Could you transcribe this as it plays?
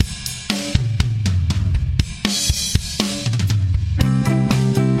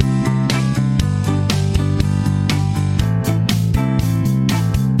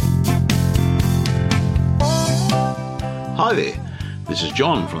This is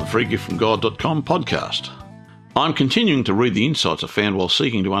John from the freegiftfromgod.com podcast. I'm continuing to read the insights I found while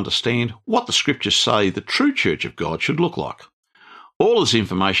seeking to understand what the scriptures say the true Church of God should look like. All this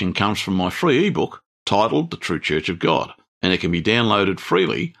information comes from my free ebook titled The True Church of God, and it can be downloaded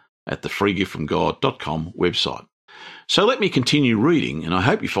freely at the freegiftfromgod.com website. So let me continue reading, and I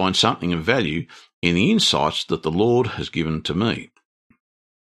hope you find something of value in the insights that the Lord has given to me.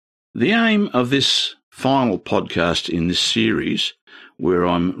 The aim of this final podcast in this series, where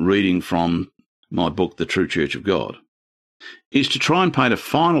I'm reading from my book, The True Church of God, is to try and paint a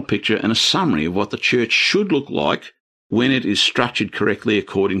final picture and a summary of what the church should look like when it is structured correctly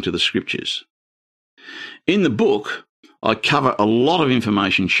according to the scriptures. In the book, I cover a lot of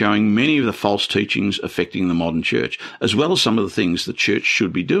information showing many of the false teachings affecting the modern church, as well as some of the things the church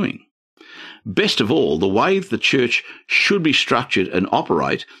should be doing. Best of all, the way the church should be structured and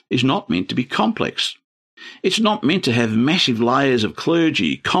operate is not meant to be complex. It's not meant to have massive layers of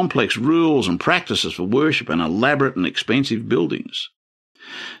clergy, complex rules and practices for worship, and elaborate and expensive buildings.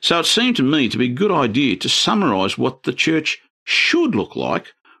 So it seemed to me to be a good idea to summarise what the church should look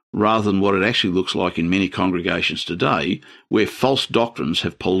like, rather than what it actually looks like in many congregations today, where false doctrines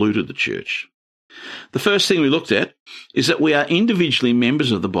have polluted the church. The first thing we looked at is that we are individually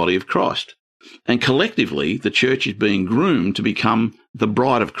members of the body of Christ, and collectively the church is being groomed to become the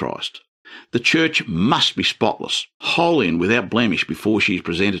bride of Christ. The church must be spotless, holy and without blemish before she is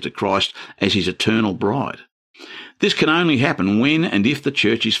presented to Christ as his eternal bride. This can only happen when and if the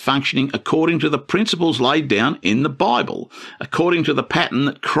church is functioning according to the principles laid down in the Bible, according to the pattern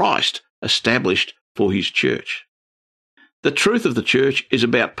that Christ established for his church. The truth of the church is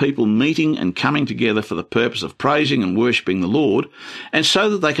about people meeting and coming together for the purpose of praising and worshipping the Lord, and so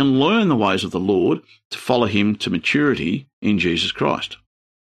that they can learn the ways of the Lord to follow him to maturity in Jesus Christ.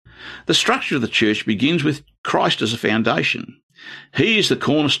 The structure of the church begins with Christ as a foundation. He is the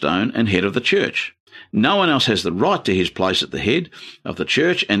cornerstone and head of the church. No one else has the right to his place at the head of the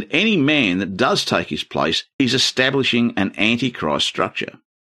church, and any man that does take his place is establishing an antichrist structure.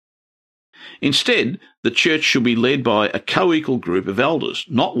 Instead, the church should be led by a co-equal group of elders,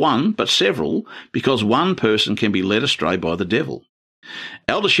 not one, but several, because one person can be led astray by the devil.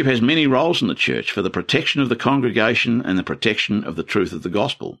 Eldership has many roles in the church for the protection of the congregation and the protection of the truth of the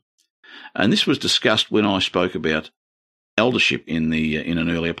gospel. And this was discussed when I spoke about eldership in an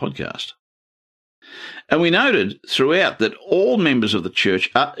earlier podcast. And we noted throughout that all members of the church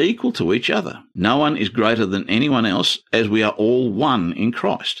are equal to each other. No one is greater than anyone else, as we are all one in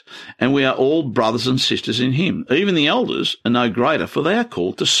Christ, and we are all brothers and sisters in him. Even the elders are no greater, for they are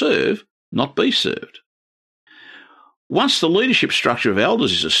called to serve, not be served. Once the leadership structure of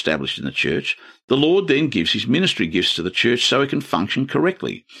elders is established in the church, the Lord then gives his ministry gifts to the church so it can function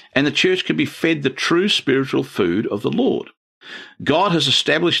correctly, and the church can be fed the true spiritual food of the Lord. God has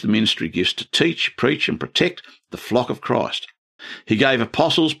established the ministry gifts to teach, preach, and protect the flock of Christ. He gave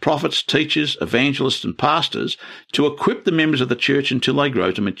apostles, prophets, teachers, evangelists, and pastors to equip the members of the church until they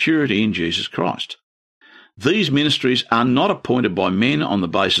grow to maturity in Jesus Christ. These ministries are not appointed by men on the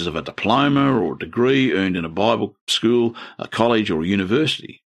basis of a diploma or a degree earned in a Bible school, a college, or a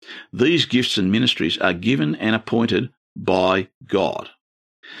university. These gifts and ministries are given and appointed by God.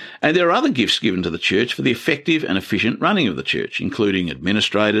 And there are other gifts given to the church for the effective and efficient running of the church, including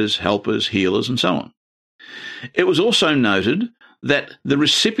administrators, helpers, healers, and so on. It was also noted that the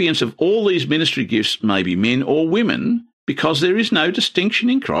recipients of all these ministry gifts may be men or women, because there is no distinction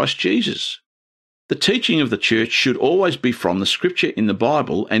in Christ Jesus. The teaching of the church should always be from the scripture in the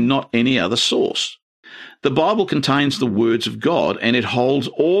Bible and not any other source. The Bible contains the words of God, and it holds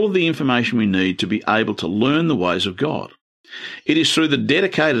all of the information we need to be able to learn the ways of God. It is through the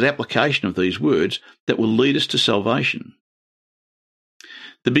dedicated application of these words that will lead us to salvation.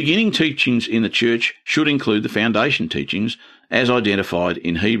 The beginning teachings in the church should include the foundation teachings as identified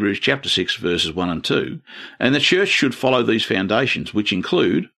in Hebrews chapter 6 verses 1 and 2, and the church should follow these foundations, which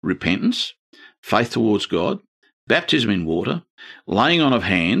include repentance, faith towards God, baptism in water, laying on of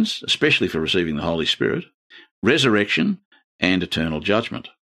hands, especially for receiving the Holy Spirit, resurrection, and eternal judgment.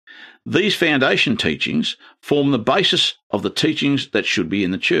 These foundation teachings form the basis of the teachings that should be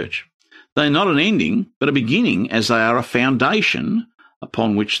in the church. They are not an ending, but a beginning, as they are a foundation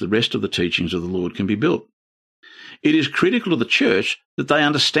upon which the rest of the teachings of the Lord can be built. It is critical to the church that they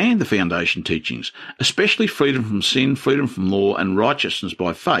understand the foundation teachings, especially freedom from sin, freedom from law, and righteousness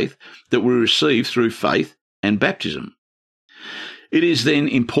by faith that we receive through faith and baptism. It is then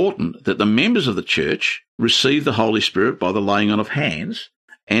important that the members of the church receive the Holy Spirit by the laying on of hands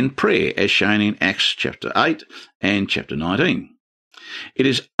and prayer, as shown in Acts chapter 8 and chapter 19. It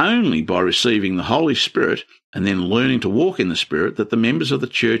is only by receiving the Holy Spirit and then learning to walk in the Spirit that the members of the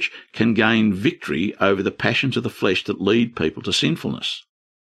church can gain victory over the passions of the flesh that lead people to sinfulness.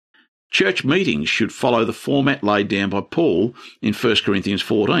 Church meetings should follow the format laid down by Paul in 1 Corinthians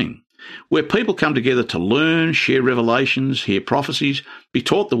 14, where people come together to learn, share revelations, hear prophecies, be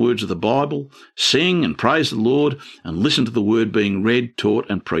taught the words of the Bible, sing and praise the Lord, and listen to the word being read, taught,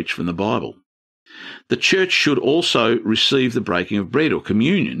 and preached from the Bible. The church should also receive the breaking of bread or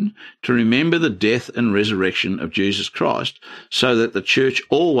communion to remember the death and resurrection of Jesus Christ, so that the church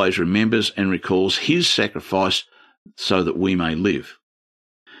always remembers and recalls his sacrifice so that we may live.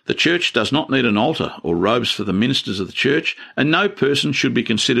 The church does not need an altar or robes for the ministers of the church, and no person should be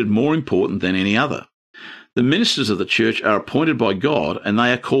considered more important than any other. The ministers of the church are appointed by God, and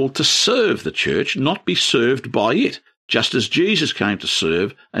they are called to serve the church, not be served by it, just as Jesus came to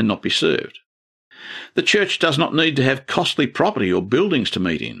serve and not be served. The church does not need to have costly property or buildings to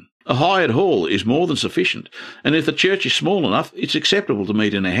meet in. A hired hall is more than sufficient, and if the church is small enough, it's acceptable to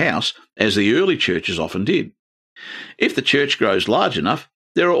meet in a house, as the early churches often did. If the church grows large enough,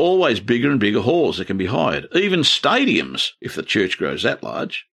 there are always bigger and bigger halls that can be hired, even stadiums, if the church grows that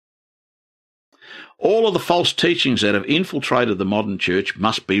large. All of the false teachings that have infiltrated the modern church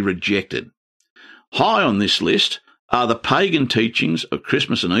must be rejected. High on this list are the pagan teachings of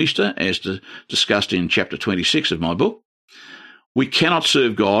Christmas and Easter, as discussed in chapter 26 of my book. We cannot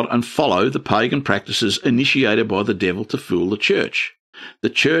serve God and follow the pagan practices initiated by the devil to fool the church. The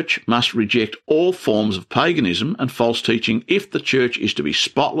church must reject all forms of paganism and false teaching if the church is to be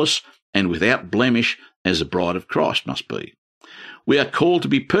spotless and without blemish, as the bride of Christ must be. We are called to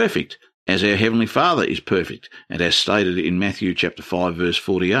be perfect, as our Heavenly Father is perfect, and as stated in Matthew chapter 5, verse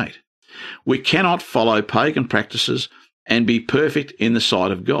 48. We cannot follow pagan practices and be perfect in the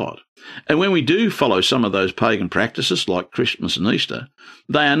sight of God. And when we do follow some of those pagan practices, like Christmas and Easter,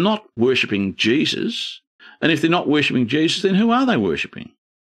 they are not worshipping Jesus. And if they're not worshipping Jesus, then who are they worshipping?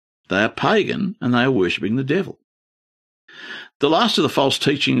 They are pagan, and they are worshipping the devil. The last of the false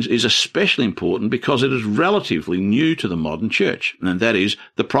teachings is especially important because it is relatively new to the modern church, and that is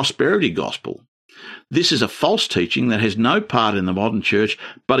the prosperity gospel. This is a false teaching that has no part in the modern church,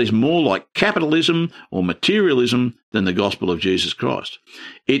 but is more like capitalism or materialism than the gospel of Jesus Christ.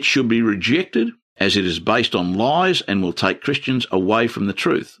 It should be rejected, as it is based on lies and will take Christians away from the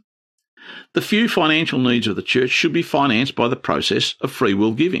truth. The few financial needs of the church should be financed by the process of free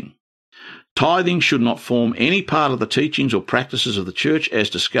will giving. Tithing should not form any part of the teachings or practices of the church, as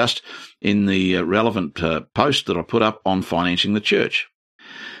discussed in the relevant post that I put up on financing the church.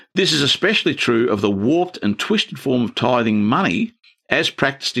 This is especially true of the warped and twisted form of tithing money as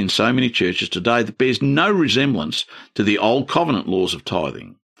practiced in so many churches today that bears no resemblance to the old covenant laws of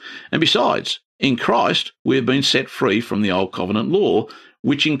tithing. And besides, in Christ we have been set free from the old covenant law,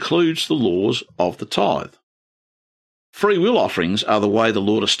 which includes the laws of the tithe. Free will offerings are the way the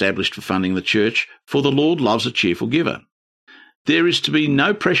Lord established for funding the church, for the Lord loves a cheerful giver. There is to be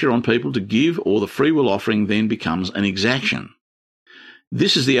no pressure on people to give, or the free will offering then becomes an exaction.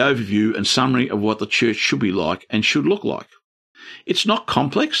 This is the overview and summary of what the church should be like and should look like. It's not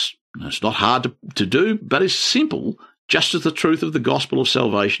complex, it's not hard to do, but it's simple, just as the truth of the gospel of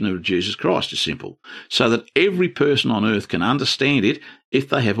salvation of Jesus Christ is simple, so that every person on earth can understand it if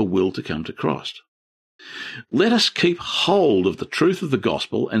they have a will to come to Christ. Let us keep hold of the truth of the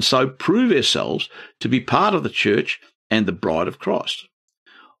gospel and so prove ourselves to be part of the church and the bride of Christ.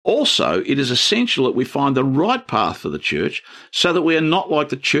 Also, it is essential that we find the right path for the church so that we are not like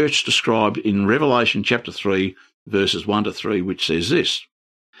the church described in Revelation chapter 3, verses 1 to 3, which says this: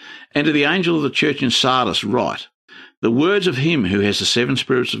 "And to the angel of the church in Sardis write, the words of him who has the 7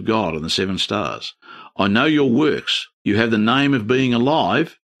 spirits of God and the 7 stars. I know your works. You have the name of being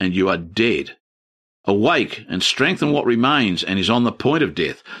alive, and you are dead. Awake and strengthen what remains and is on the point of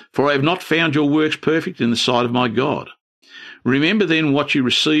death, for I have not found your works perfect in the sight of my God. Remember then what you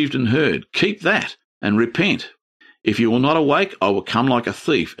received and heard. Keep that and repent. If you will not awake, I will come like a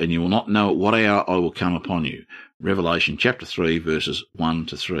thief, and you will not know at what hour I will come upon you." Revelation chapter 3, verses 1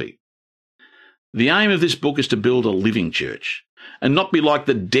 to 3. The aim of this book is to build a living church, and not be like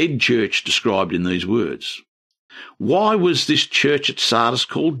the dead church described in these words. Why was this church at Sardis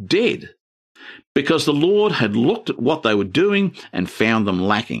called dead? Because the Lord had looked at what they were doing and found them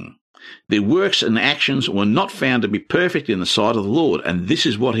lacking. Their works and actions were not found to be perfect in the sight of the Lord, and this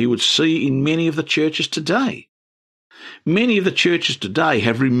is what he would see in many of the churches today. Many of the churches today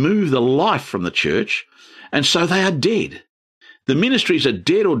have removed the life from the church, and so they are dead. The ministries are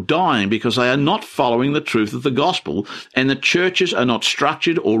dead or dying because they are not following the truth of the gospel, and the churches are not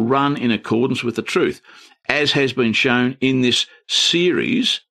structured or run in accordance with the truth. as has been shown in this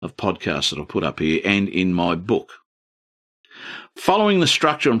series of podcasts that I've put up here and in my book. Following the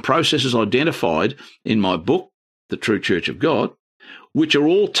structure and processes identified in my book, The True Church of God, which are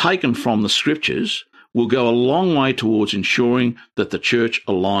all taken from the Scriptures, will go a long way towards ensuring that the church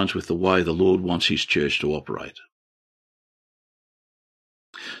aligns with the way the Lord wants his church to operate.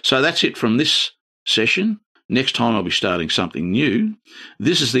 So that's it from this session. Next time I'll be starting something new.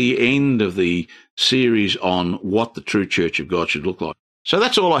 This is the end of the series on what the true church of God should look like. So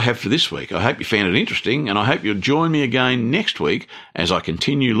that's all I have for this week. I hope you found it interesting, and I hope you'll join me again next week as I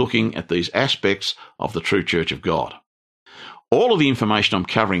continue looking at these aspects of the true church of God. All of the information I'm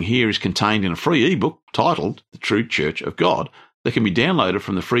covering here is contained in a free ebook titled The True Church of God that can be downloaded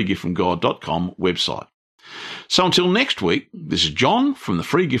from the freegiftfromgod.com website. So until next week, this is John from the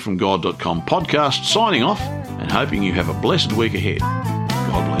freegiftfromgod.com podcast signing off and hoping you have a blessed week ahead.